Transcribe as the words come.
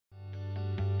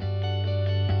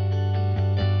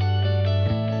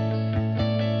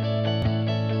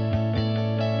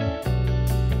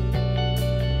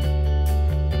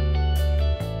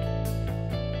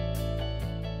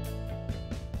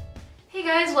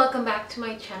guys, welcome back to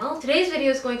my channel. Today's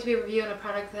video is going to be a review on a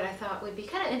product that I thought would be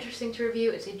kind of interesting to review.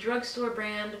 It's a drugstore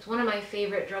brand. It's one of my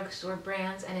favorite drugstore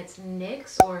brands, and it's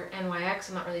NYX or NYX.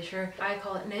 I'm not really sure. I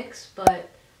call it NYX,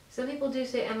 but some people do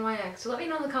say NYX, so let me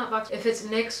know in the comment box if it's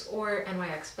NYX or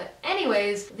NYX. But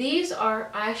anyways, these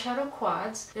are eyeshadow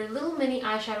quads. They're little mini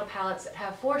eyeshadow palettes that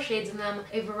have 4 shades in them,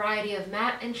 a variety of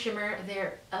matte and shimmer.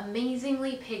 They're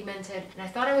amazingly pigmented, and I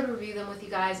thought I would review them with you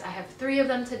guys. I have 3 of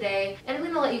them today, and I'm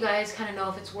going to let you guys kind of know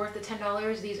if it's worth the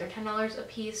 $10. These are $10 a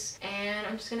piece, and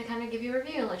I'm just going to kind of give you a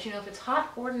review and let you know if it's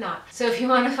hot or not. So if you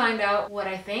want to find out what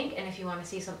I think, and if you want to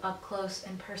see some up close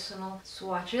and personal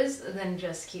swatches, then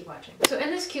just keep watching. So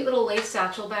in this cute little lace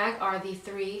satchel bag are the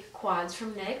 3 quads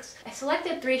from NYX. I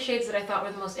selected 3 shades that I thought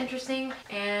were the most interesting,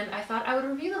 and I thought I would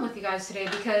review them with you guys today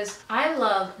because I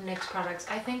love NYX products.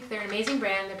 I think they're an amazing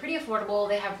brand. They're pretty affordable.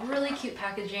 They have really cute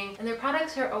packaging, and their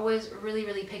products are always really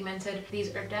pigmented.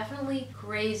 These are definitely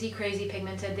crazy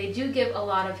pigmented. They do give a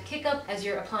lot of kick up as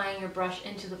you're applying your brush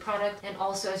into the product, and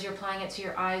also as you're applying it to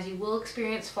your eyes, you will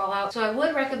experience fallout. So I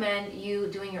would recommend you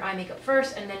doing your eye makeup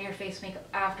first and then your face makeup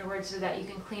afterwards so that you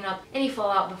can clean up any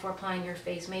fallout before applying your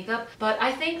face makeup. But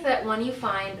I think that when you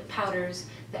find powders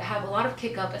that have a lot of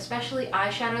kick up, especially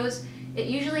eyeshadows, it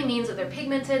usually means that they're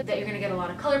pigmented, that you're going to get a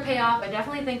lot of color payoff. I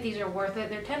definitely think these are worth it.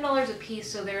 They're $10 a piece,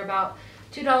 so they're about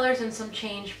 $2 and some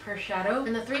change per shadow.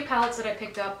 And the 3 palettes that I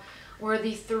picked up were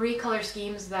the 3 color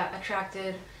schemes that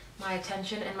attracted my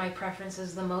attention and my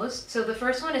preferences the most. So the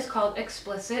first one is called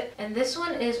Explicit, and this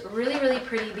one is really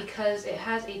pretty because it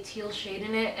has a teal shade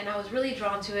in it, and I was really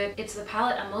drawn to it. It's the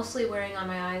palette I'm mostly wearing on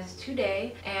my eyes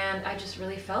today, and I just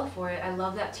really fell for it. I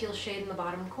love that teal shade in the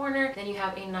bottom corner. Then you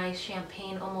have a nice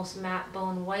champagne, almost matte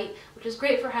bone white, which is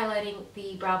great for highlighting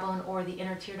the brow bone or the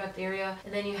inner tear duct area.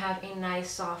 And then you have a nice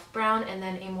soft brown, and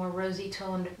then a more rosy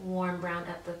toned warm brown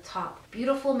at the top.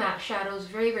 Beautiful matte shadows,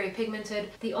 very pigmented.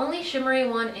 The only shimmery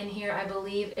one in here, I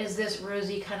believe, is this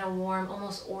rosy kind of warm,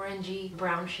 almost orangey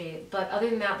brown shade. But other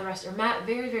than that, the rest are matte,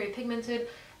 very pigmented,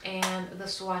 and the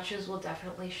swatches will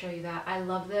definitely show you that. I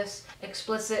love this.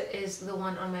 Explicit is the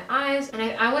one on my eyes, and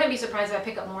I wouldn't be surprised if I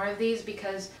pick up more of these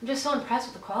because I'm just so impressed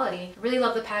with the quality. I really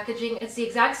love the packaging. It's the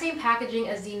exact same packaging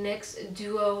as the NYX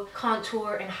Duo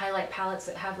Contour and Highlight palettes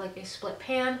that have like a split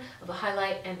pan of a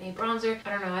highlight and a bronzer. I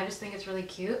don't know, I just think it's really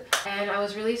cute, and I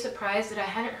was really surprised that I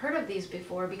hadn't heard of these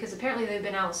before because apparently they've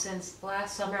been out since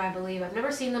last summer, I believe. I've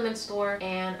never seen them in store,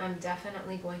 and I'm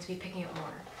definitely going to be picking up more.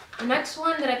 The next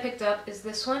one that I picked up is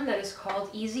this one that is called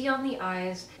Easy on the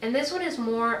Eyes, and this one is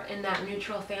more in that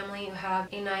neutral family. You have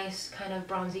a nice kind of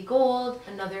bronzy gold,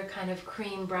 another kind of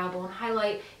cream brow bone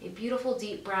highlight, a beautiful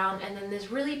deep brown, and then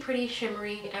this really pretty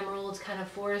shimmery emerald kind of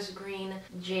forest green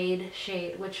jade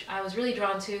shade, which I was really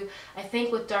drawn to. I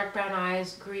think with dark brown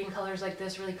eyes, green colors like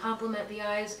this really complement the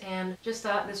eyes, and just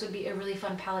thought this would be a really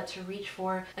fun palette to reach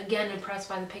for. Again, impressed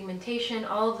by the pigmentation.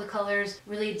 All of the colors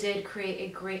really did create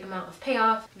a great amount of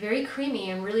payoff. Very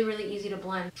creamy and really easy to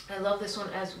blend. I love this one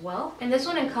as well. And this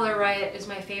one in color Riot is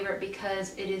my favorite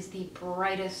because it is the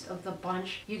brightest of the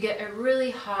bunch. You get a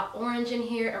really hot orange in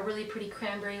here, a really pretty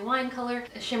cranberry wine color,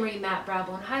 a shimmery matte brow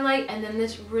bone highlight, and then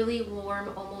this really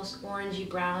warm, almost orangey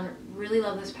brown. Really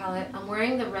love this palette. I'm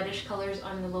wearing the reddish colors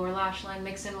on the lower lash line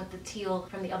mixed in with the teal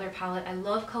from the other palette. I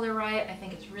love color Riot. I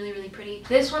think it's really pretty.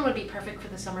 This one would be perfect for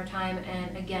the summertime,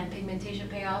 and again, pigmentation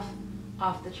payoff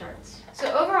off the charts.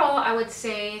 So overall, I would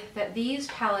say that these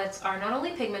palettes are not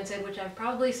only pigmented, which I've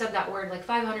probably said that word like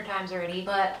 500 times already,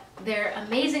 but they're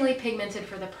amazingly pigmented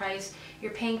for the price.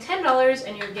 You're paying $10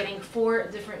 and you're getting 4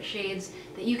 different shades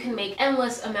that you can make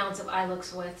endless amounts of eye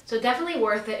looks with. So definitely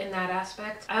worth it in that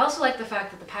aspect. I also like the fact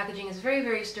that the packaging is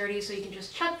very sturdy, so you can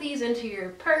just chuck these into your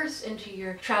purse, into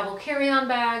your travel carry-on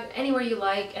bag, anywhere you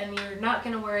like, and you're not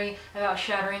going to worry about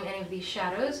shattering any of these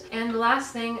shadows. And the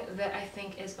last thing that I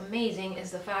think is amazing is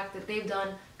the fact that they've done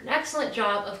an excellent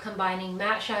job of combining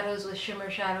matte shadows with shimmer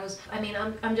shadows. I mean,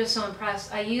 I'm just so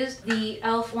impressed. I used the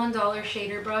e.l.f. $1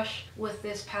 shader brush with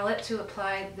this palette to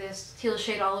apply this teal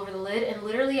shade all over the lid, and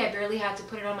literally I barely had to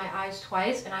put it on my eyes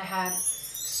twice, and I had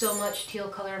so much teal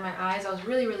color in my eyes. I was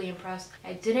really impressed.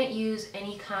 I didn't use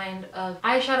any kind of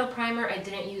eyeshadow primer. I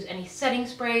didn't use any setting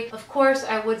spray. Of course,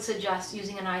 I would suggest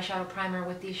using an eyeshadow primer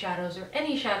with these shadows or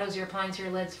any shadows you're applying to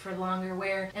your lids for longer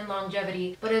wear and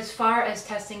longevity. But as far as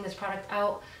testing this product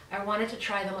out, I wanted to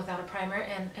try them without a primer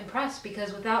and impress,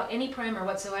 because without any primer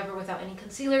whatsoever, without any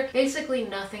concealer, basically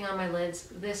nothing on my lids,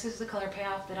 this is the color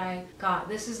payoff that I got.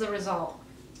 This is the result.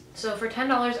 So for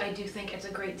 $10, I do think it's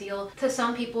a great deal. To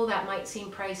some people that might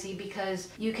seem pricey because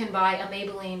you can buy a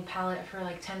Maybelline palette for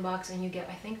like 10 bucks and you get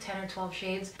I think 10 or 12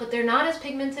 shades, but they're not as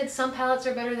pigmented. Some palettes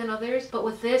are better than others, but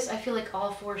with this I feel like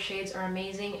all 4 shades are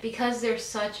amazing. Because there's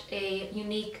such a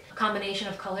unique combination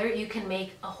of color, you can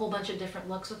make a whole bunch of different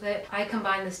looks with it. I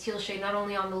combined this teal shade not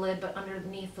only on the lid but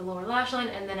underneath the lower lash line,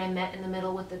 and then I met in the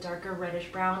middle with the darker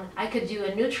reddish brown. I could do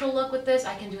a neutral look with this.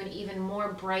 I can do an even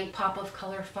more bright pop of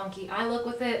color funky eye look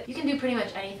with it. You can do pretty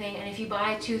much anything, and if you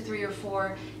buy 2, 3, or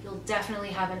 4, you'll definitely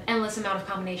have an endless amount of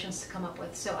combinations to come up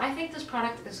with. So I think this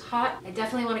product is hot. I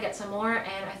definitely want to get some more,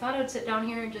 and I thought I would sit down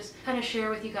here and just kind of share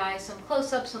with you guys some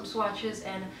close-ups, some swatches,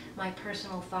 and my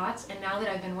personal thoughts. And now that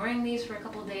I've been wearing these for a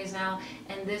couple of days now,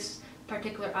 and this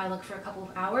particular eye look for a couple of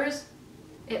hours,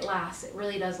 it lasts. It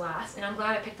really does last, and I'm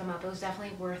glad I picked them up. It was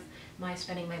definitely worth my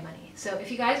spending my money. So if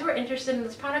you guys were interested in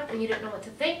this product and you didn't know what to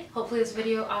think, hopefully this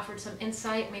video offered some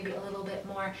insight, maybe a little bit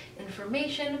more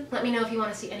information. Let me know if you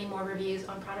want to see any more reviews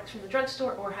on products from the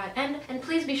drugstore or high-end, and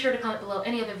please be sure to comment below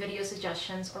any other video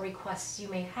suggestions or requests you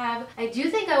may have. I do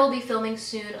think I will be filming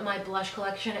soon my blush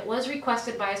collection. It was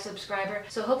requested by a subscriber,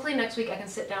 so hopefully next week I can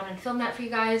sit down and film that for you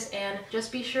guys, and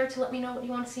just be sure to let me know what you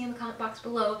want to see in the comment box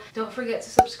below. Don't forget to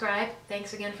subscribe.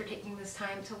 Thanks again for taking this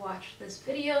time to watch this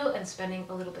video and spending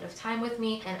a little bit of time with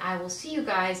me, and I will see you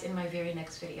guys in my very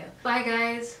next video. Bye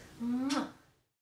guys! Mwah.